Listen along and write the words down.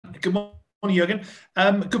Good morning, Jurgen.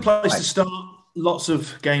 Good place to start. Lots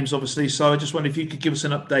of games, obviously. So I just wondered if you could give us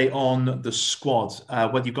an update on the squad,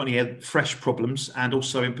 whether you've got any fresh problems, and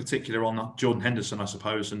also in particular on Jordan Henderson, I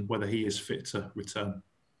suppose, and whether he is fit to return.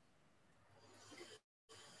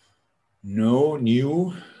 No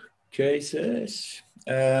new cases.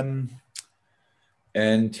 And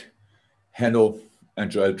Henno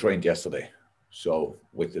and Joel trained yesterday, so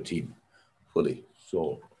with the team fully.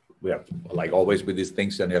 So we have, like always with these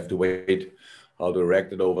things, then you have to wait how to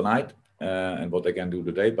react it overnight and what they can do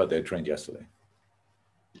today, but they trained yesterday.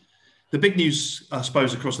 The big news, I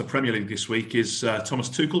suppose, across the Premier League this week is Thomas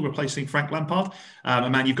Tuchel replacing Frank Lampard, a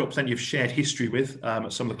man you've got plenty of shared history with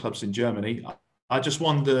at some of the clubs in Germany. I just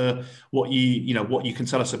wonder what you can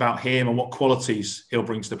tell us about him and what qualities he'll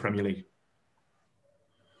bring to the Premier League.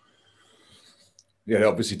 Yeah,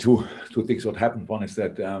 obviously two things what happened. One is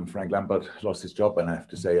that Frank Lampard lost his job, and I have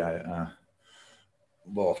to say,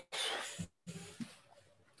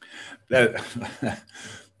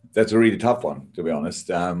 that's a really tough one, to be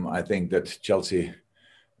honest. I think that Chelsea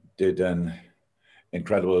did an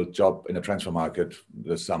incredible job in the transfer market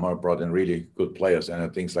this summer, brought in really good players,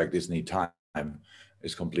 and things like this need time.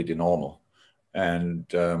 Is completely normal, and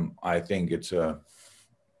I think it's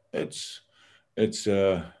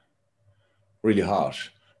really harsh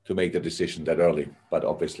to make the decision that early. But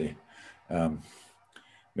obviously,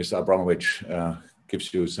 Mr. Abramovich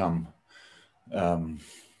gives you some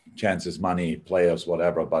chances, money, players,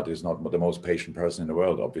 whatever, but he's not the most patient person in the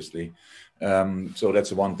world, obviously. So that's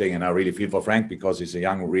the one thing, and I really feel for Frank because he's a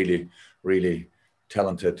young, really, really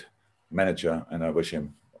talented manager, and I wish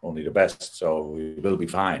him only the best. So he will be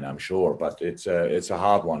fine, I'm sure. But it's a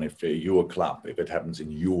hard one if your club, if it happens in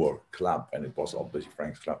your club, and it was obviously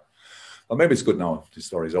Frank's club. But maybe it's good now. The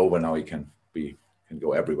story's over. Now he can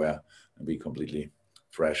go everywhere and be completely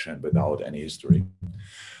fresh and without any history.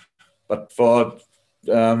 But for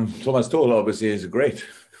Thomas Tuchel, obviously, is great.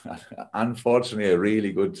 Unfortunately, a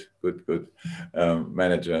really good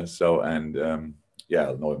manager. So yeah,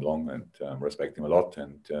 I'll know him long and respect him a lot.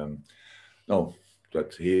 And no.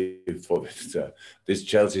 But this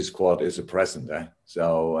Chelsea squad is a present, eh?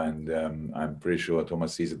 So, and I'm pretty sure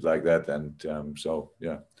Thomas sees it like that, and so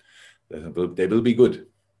yeah, they will be good.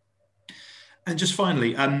 And just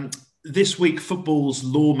finally, this week, football's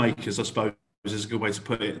lawmakers, I suppose, is a good way to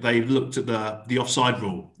put it. They've looked at the offside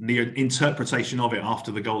rule, the interpretation of it after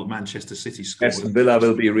the goal that Manchester City scored. Aston Villa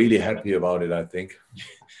will be really happy about it, I think.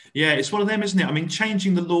 Yeah, it's one of them, isn't it? I mean,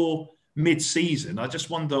 changing the law mid-season, I just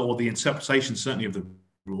wonder, or the interpretation certainly of the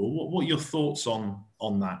rule, what are your thoughts on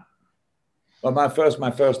that? Well, my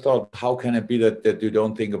first thought, how can it be that you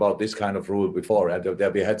don't think about this kind of rule before?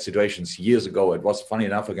 We had situations years ago. It was funny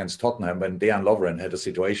enough against Tottenham when Dejan Lovren had a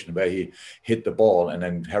situation where he hit the ball and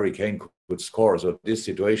then Harry Kane could score. So this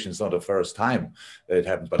situation is not the first time that it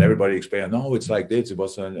happened, but everybody explained, no, it's like this. It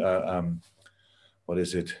was what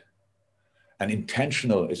is it? An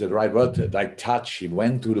intentional, is it the right word? Like touch. He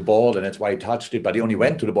went to the ball and that's why he touched it. But he only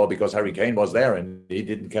went to the ball because Harry Kane was there and he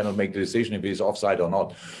didn't kind of make the decision if he's offside or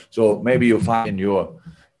not. So maybe you find in your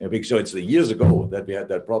picture, it's years ago that we had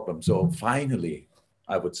that problem. So finally,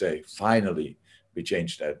 I would say, we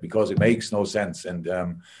changed that because it makes no sense. And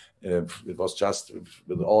it was just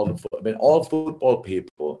with all football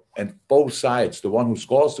people and both sides, the one who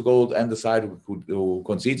scores the goal and the side who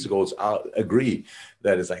concedes the goals agree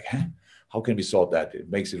that it's like, how can we sort that? It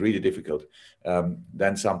makes it really difficult.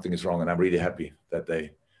 Then something is wrong, and I'm really happy that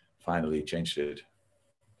they finally changed it.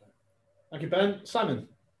 Thank you, Ben. Simon.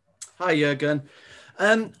 Hi, Jurgen.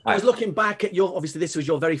 I was looking back at obviously this was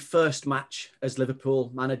your very first match as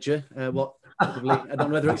Liverpool manager. I don't know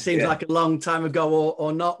whether it seems like a long time ago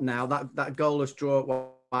or not now. That goalless draw at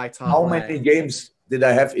White Hart How many games did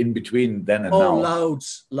I have in between then and now?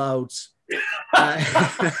 Loads.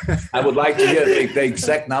 I would like to hear the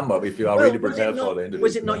exact number if you are really prepared for the interview.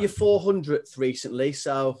 Was it not your 400th recently?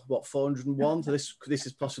 So what, 401? So this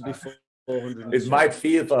is possibly 400. It might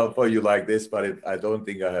feel for you like this, but I don't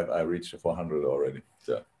think I reached the 400 already.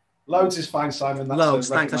 So. Loads is fine, Simon. That's loads,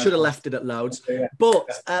 thanks. I should have left it at loads. Yeah. But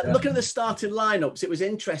looking at the starting lineups, it was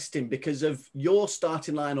interesting because of your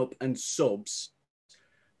starting lineup and subs.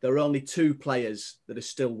 There are only 2 players that are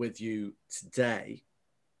still with you today.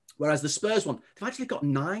 Whereas the Spurs one, they've actually got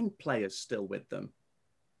 9 players still with them.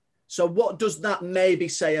 So what does that maybe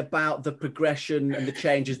say about the progression and the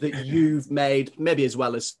changes that you've made, maybe as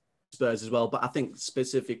well as Spurs as well, but I think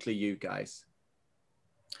specifically you guys?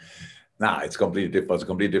 It's completely different. It's a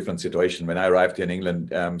completely different situation. When I arrived here in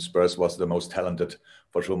England, Spurs was the most talented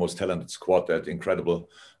squad. That incredibly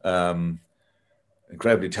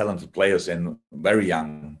talented players and very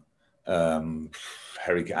young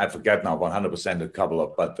Harry Kane, I forget now 100% a couple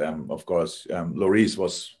of, but of course, Lloris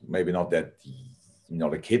was maybe not a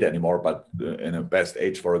kid anymore, but in a best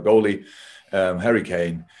age for a goalie. Harry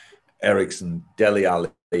Kane, Eriksen, Dele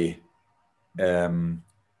Alli,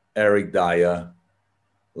 Eric Dyer,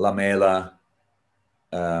 Lamela,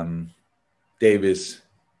 Davis,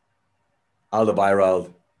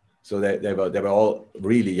 Alderweireld. So they were all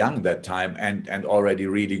really young that time and already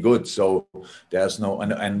really good. So there's no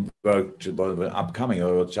and were upcoming. It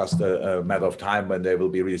was just a matter of time when they will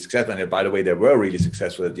be really successful. And by the way, they were really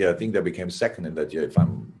successful that year. I think they became second in that year, if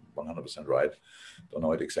I'm 100% right. Don't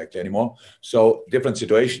know it exactly anymore. So different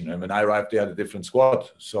situation. And when I arrived, they had a different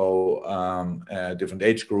squad. So a different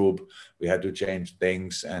age group. We had to change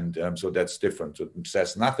things, and so that's different. So it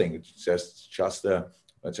says nothing. It says just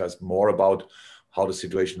more about how the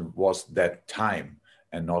situation was that time,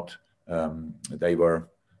 and not they were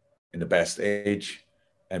in the best age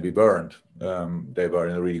and we weren't. They were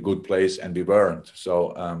in a really good place and we weren't.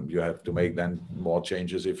 So you have to make then more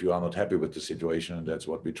changes if you are not happy with the situation, and that's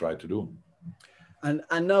what we try to do. And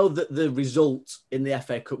I know that the result in the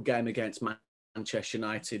FA Cup game against Manchester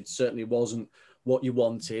United certainly wasn't what you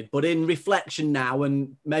wanted, but in reflection now,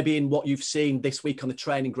 and maybe in what you've seen this week on the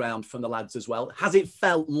training ground from the lads as well, has it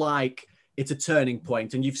felt like it's a turning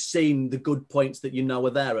point and you've seen the good points that you know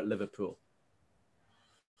are there at Liverpool?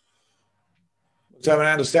 So when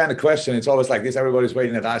I understand the question, it's always like this. Everybody's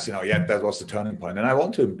waiting at us, yeah, that was the turning point. And I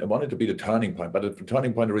wanted to be the turning point, but the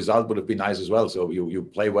turning point, the result would have been nice as well. So you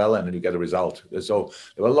play well and then you get a result. So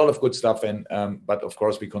there were a lot of good stuff in, but of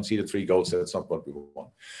course we conceded 3 goals. So that's not what we want.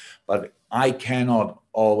 But I cannot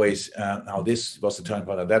always, now this was the turning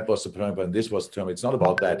point and that was the turning point and this was the turning point. It's not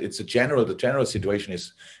about that. It's the general situation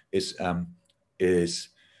is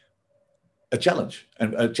a challenge,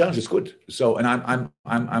 and a challenge is good. So, and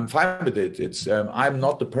I'm fine with it. It's I'm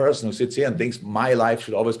not the person who sits here and thinks my life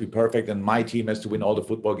should always be perfect and my team has to win all the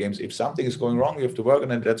football games. If something is going wrong, you have to work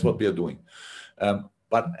on it. That's what we are doing. And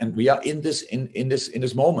we are in this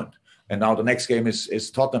moment. And now the next game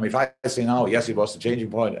is Tottenham. If I say now, yes, it was the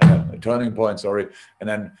changing point, a turning point, sorry, and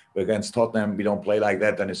then against Tottenham we don't play like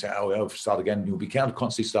that, then they say, oh, we have to start again new. We can't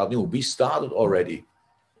constantly start new. We started already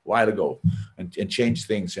a while ago and change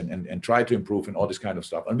things and try to improve and all this kind of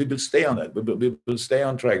stuff. And we will stay on that. We will stay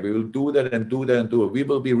on track. We will do that and do that and do it. We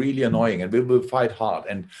will be really annoying and we will fight hard.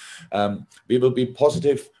 And we will be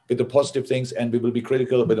positive with the positive things and we will be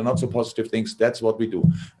critical with the not so positive things. That's what we do.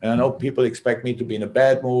 And I know people expect me to be in a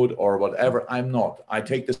bad mood or whatever. I'm not. I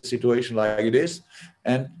take the situation like it is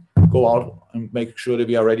and go out and make sure that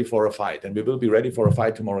we are ready for a fight. And we will be ready for a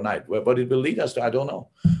fight tomorrow night. But it will lead us to, I don't know.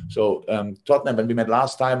 So Tottenham, when we met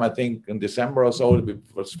last time, I think in December or so, it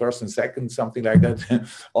was first and second, something like that.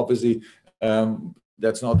 Obviously,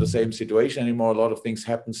 that's not the same situation anymore. A lot of things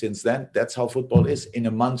happen since then. That's how football is. In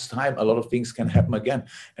a month's time, a lot of things can happen again.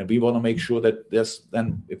 And we want to make sure that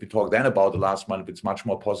then, if we talk then about the last month, it's much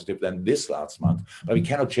more positive than this last month. But we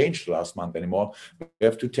cannot change the last month anymore. We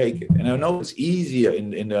have to take it. And I know it's easier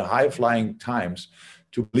in the high-flying times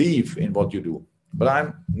to believe in what you do. But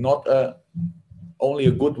I'm not only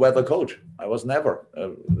a good weather coach. I was never.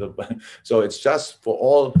 So it's just for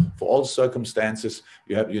all circumstances,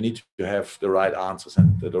 you need to have the right answers.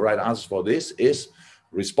 And the right answers for this is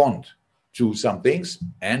respond to some things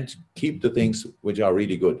and keep the things which are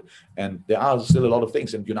really good. And there are still a lot of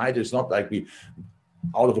things. And United is not like we,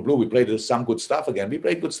 out of the blue, we played some good stuff again. We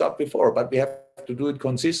played good stuff before, but we have to do it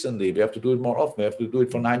consistently. We have to do it more often. We have to do it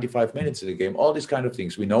for 95 minutes in a game. All these kind of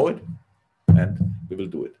things. We know it and we will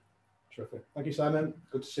do it. Terrific. Thank you, Simon.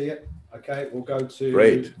 Good to see you. Okay, we'll go to...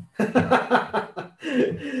 Great.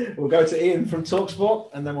 We'll go to Ian from TalkSport,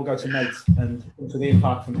 and then we'll go to Nate and to the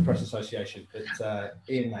Impact from the Press Association. But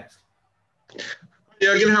Ian next.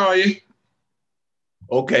 Jurgen, how are you?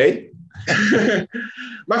 Okay.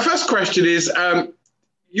 My first question is,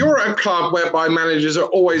 you're at a club whereby managers are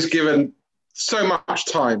always given so much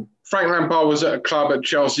time. Frank Lampard was at a club at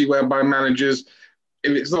Chelsea whereby managers,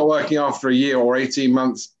 if it's not working after a year or 18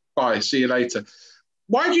 months, bye, see you later.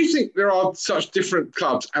 Why do you think there are such different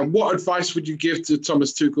clubs? And what advice would you give to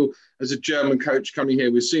Thomas Tuchel as a German coach coming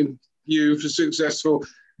here? We've seen you for successful.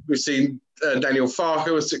 We've seen Daniel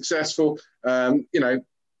Farke was successful. I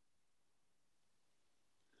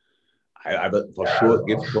will for sure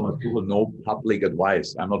give Thomas Tuchel no public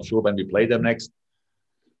advice. I'm not sure when we play them next.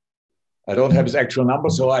 I don't have his actual number,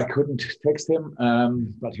 so I couldn't text him.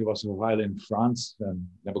 But he was a while in France,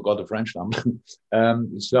 never got a French number.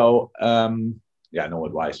 No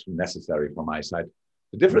advice necessary from my side.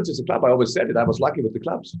 The difference is the club. I always said it. I was lucky with the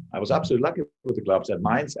clubs. I was absolutely lucky with the clubs. At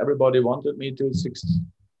Mainz, everybody wanted me to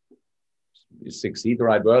succeed, the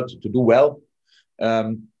right word, to do well.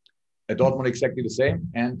 At Dortmund, exactly the same,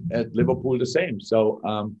 and at Liverpool, the same. So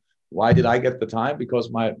why did I get the time? Because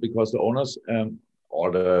the owners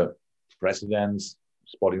or the presidents,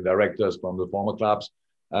 sporting directors from the former clubs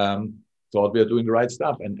thought we are doing the right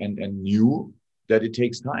stuff and knew that it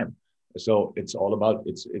takes time. So it's all about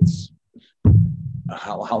it's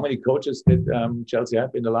how many coaches did Chelsea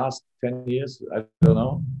have in the last 10 years? I don't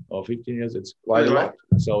know, or 15 years. It's quite a lot.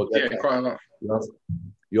 So quite a lot.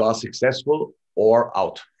 You are successful or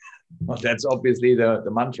out. That's obviously the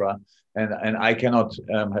mantra, and I cannot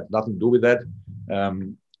have nothing to do with that.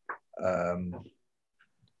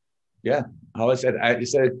 How I said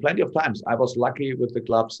it plenty of times. I was lucky with the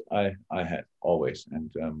clubs I had always, and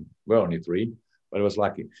we're only 3, but I was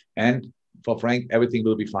lucky. And for Frank, everything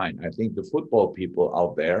will be fine. I think the football people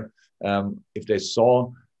out there, if they saw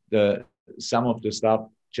some of the stuff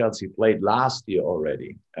Chelsea played last year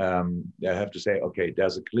already, they have to say, okay,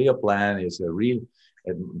 there's a clear plan. It's a real.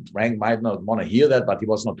 And Frank might not want to hear that, but he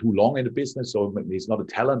was not too long in the business, so he's not a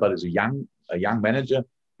talent, but he's a young manager,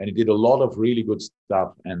 and he did a lot of really good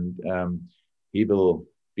stuff. And he will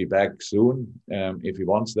be back soon if he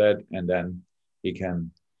wants that, and then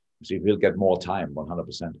he'll get more time,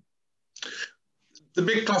 100%. The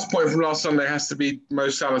big plus point from last Sunday has to be Mo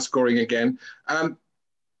Salah scoring again.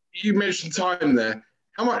 You mentioned time there.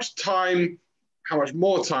 How much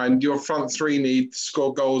more time do your front 3 need to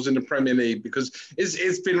score goals in the Premier League? Because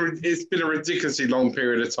it's been a ridiculously long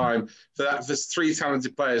period of time for 3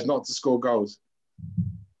 talented players not to score goals.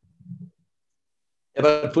 Yeah,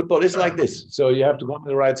 but football is like this. So you have to go in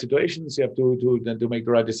the right situations. You have to make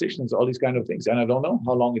the right decisions. All these kind of things. And I don't know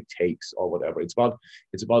how long it takes or whatever. It's about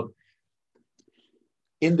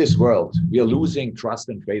in this world we are losing trust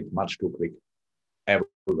and faith much too quick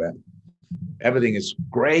everywhere. Everything is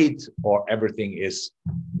great or everything is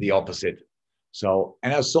the opposite. So,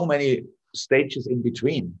 and there's so many stages in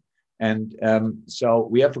between. And so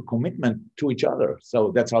we have a commitment to each other.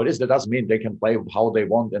 So that's how it is. That doesn't mean they can play how they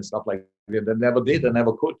want and stuff like that. They never did, they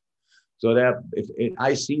never could. So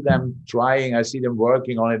I see them trying, I see them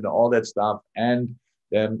working on it and all that stuff. And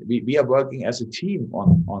we are working as a team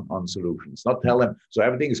on solutions, not tell them, so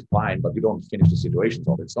everything is fine, but we don't finish the situations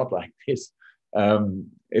off. It's not like this.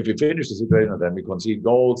 If we finish the situation, then we concede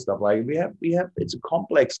goals, stuff like we have. It's a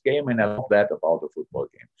complex game, and I love that about the football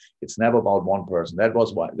game. It's never about one person. That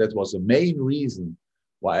was the main reason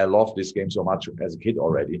why I loved this game so much as a kid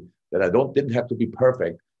already. That I didn't have to be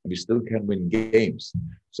perfect, and we still can win games.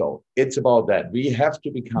 So it's about that. We have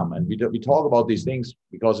to become, and we talk about these things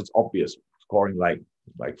because it's obvious. Scoring like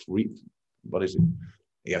free, what is it?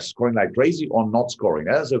 Yeah, scoring like crazy or not scoring.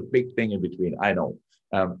 There's a big thing in between. I know,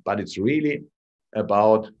 but it's really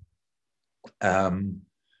about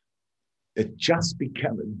it just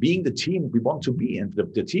being the team we want to be. And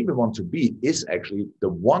the team we want to be is actually the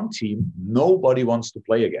one team nobody wants to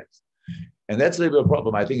play against. And that's a little bit of a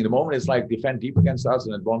problem. I think in the moment it's like defend deep against us,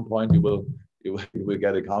 and at one point you will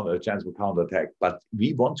get a chance for counter attack. But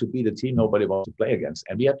we want to be the team nobody wants to play against.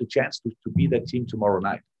 And we have the chance to be that team tomorrow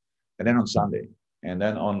night. And then on Sunday. And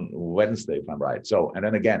then on Wednesday, if I'm right. So, and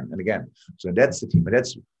then again and again. So that's the team. And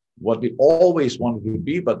that's what we always wanted to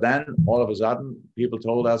be, but then all of a sudden people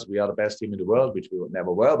told us we are the best team in the world, which we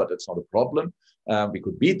never were, but that's not a problem. We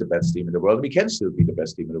could beat the best team in the world. We can still be the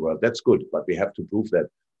best team in the world. That's good, but we have to prove that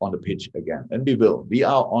on the pitch again. And we will. We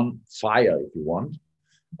are on fire, if you want,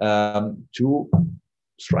 to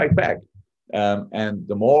strike back. And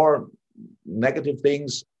the more negative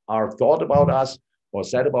things are thought about us or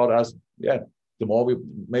said about us, the more we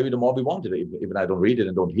want it. Even I don't read it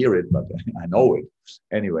and don't hear it, but I know it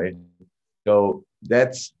anyway. So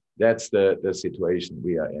that's the situation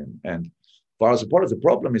we are in. And for our supporters, the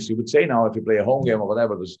problem is, you would say now, if you play a home game or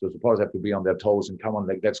whatever, the supporters have to be on their toes and come on,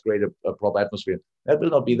 like that's great, a proper atmosphere. That will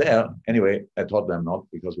not be there anyway. At Tottenham, not,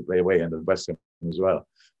 because we play away, and the West Ham as well.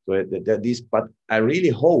 So but I really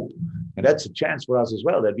hope, and that's a chance for us as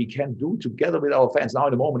well, that we can do together with our fans now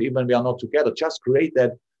in the moment, even when we are not together, just create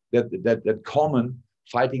that common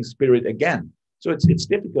fighting spirit again. So it's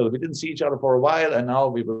difficult. We didn't see each other for a while, and now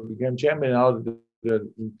we became champion. Now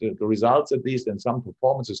the results, at least, and some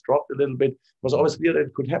performances dropped a little bit. It was always clear that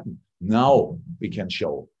it could happen. Now we can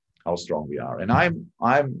show how strong we are, and I'm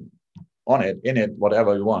on it, in it,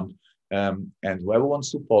 whatever you want. And whoever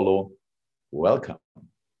wants to follow, welcome.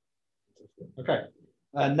 Okay,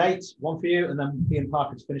 Nate, one for you, and then Ian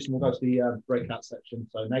Parker's finished, and we'll go to the breakout section.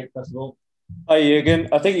 So Nate, first of all. Hi, Jurgen.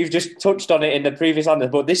 I think you've just touched on it in the previous answer,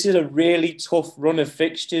 but this is a really tough run of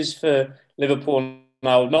fixtures for Liverpool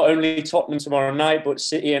now. Not only Tottenham tomorrow night, but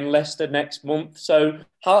City and Leicester next month. So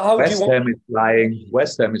how do you want... Ham is flying.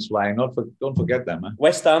 West Ham is flying. Don't forget them. Huh?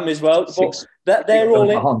 West Ham as well. But they're all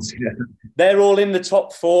in. They're all in the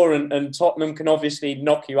top four, and Tottenham can obviously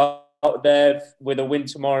knock you out there with a win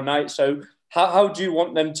tomorrow night. So how do you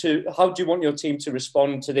want them to? How do you want your team to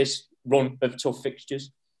respond to this run of tough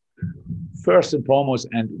fixtures? First and foremost,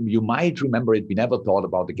 and you might remember it, we never thought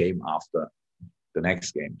about the game after the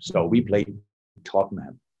next game. So we played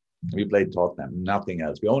Tottenham. Nothing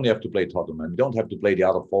else. We only have to play Tottenham. We don't have to play the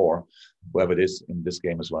other four, whoever it is in this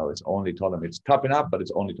game as well. It's only Tottenham. It's tough enough, but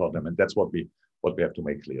it's only Tottenham, and that's what we have to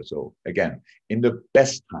make clear. So again, in the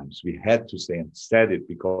best times, we had to say and said it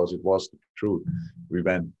because it was the truth. We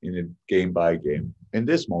went in it game by game. In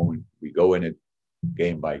this moment, we go in it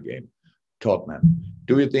game by game. Tottenham.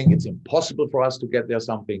 Do you think it's impossible for us to get there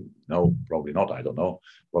something? No, probably not. I don't know.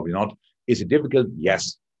 Probably not. Is it difficult?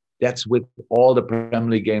 Yes. That's with all the Premier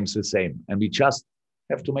League games the same. And we just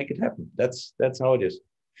have to make it happen. That's how it is.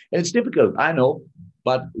 And it's difficult, I know,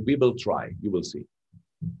 but we will try. You will see.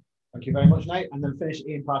 Thank you very much, Nate. And then finish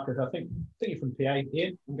Ian Parker. I think you're from PA,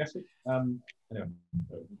 Ian, I'm guessing. Anyway.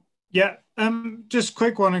 Yeah, just a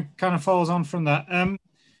quick one and kind of follows on from that.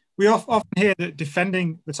 We often hear that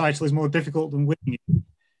defending the title is more difficult than winning it.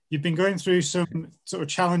 You've been going through some sort of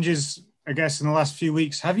challenges, I guess, in the last few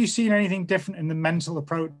weeks. Have you seen anything different in the mental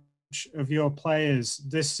approach of your players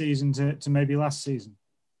this season to maybe last season?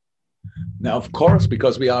 Now, of course,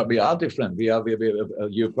 because we are different. We are a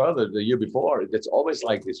year further, the year before. It's always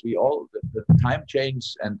like this. The time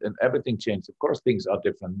changes and everything changes. Of course, things are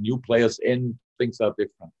different. New players in, things are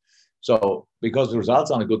different. So because the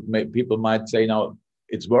results aren't good, people might say now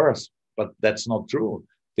it's worse, but that's not true.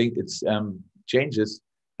 I think it's changes.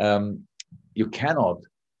 You cannot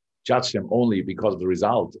judge them only because of the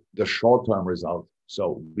result, the short-term result.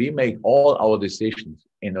 So we make all our decisions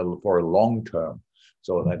for a long term.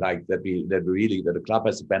 So that the club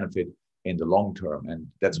has a benefit in the long term, and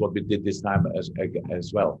that's what we did this time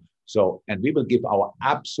as well. So, and we will give our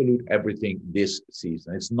absolute everything this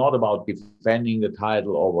season. It's not about defending the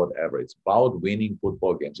title or whatever. It's about winning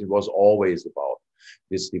football games. It was always about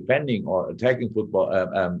this defending or attacking football,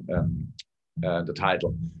 the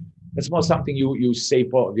title. That's more something you say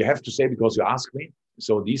you have to say because you ask me.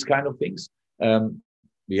 So these kind of things.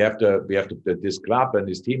 We have to. This club and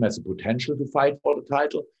this team has the potential to fight for the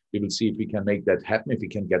title. We will see if we can make that happen. If we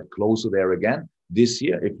can get closer there again this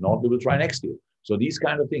year. If not, we will try next year. So these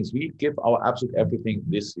kind of things, we give our absolute everything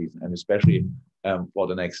this season, and especially for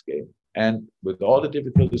the next game. And with all the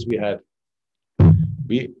difficulties we had,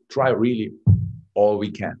 we try really all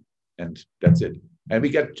we can, and that's it. And we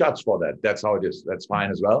get judged for that. That's how it is. That's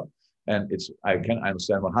fine as well. And I can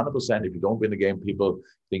understand 100%. If you don't win the game, people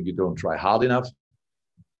think you don't try hard enough.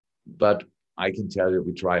 But I can tell you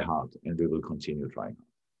we try hard and we will continue trying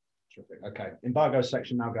hard. Terrific. Okay. Embargo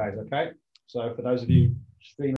section now, guys. Okay. So for those of you streaming,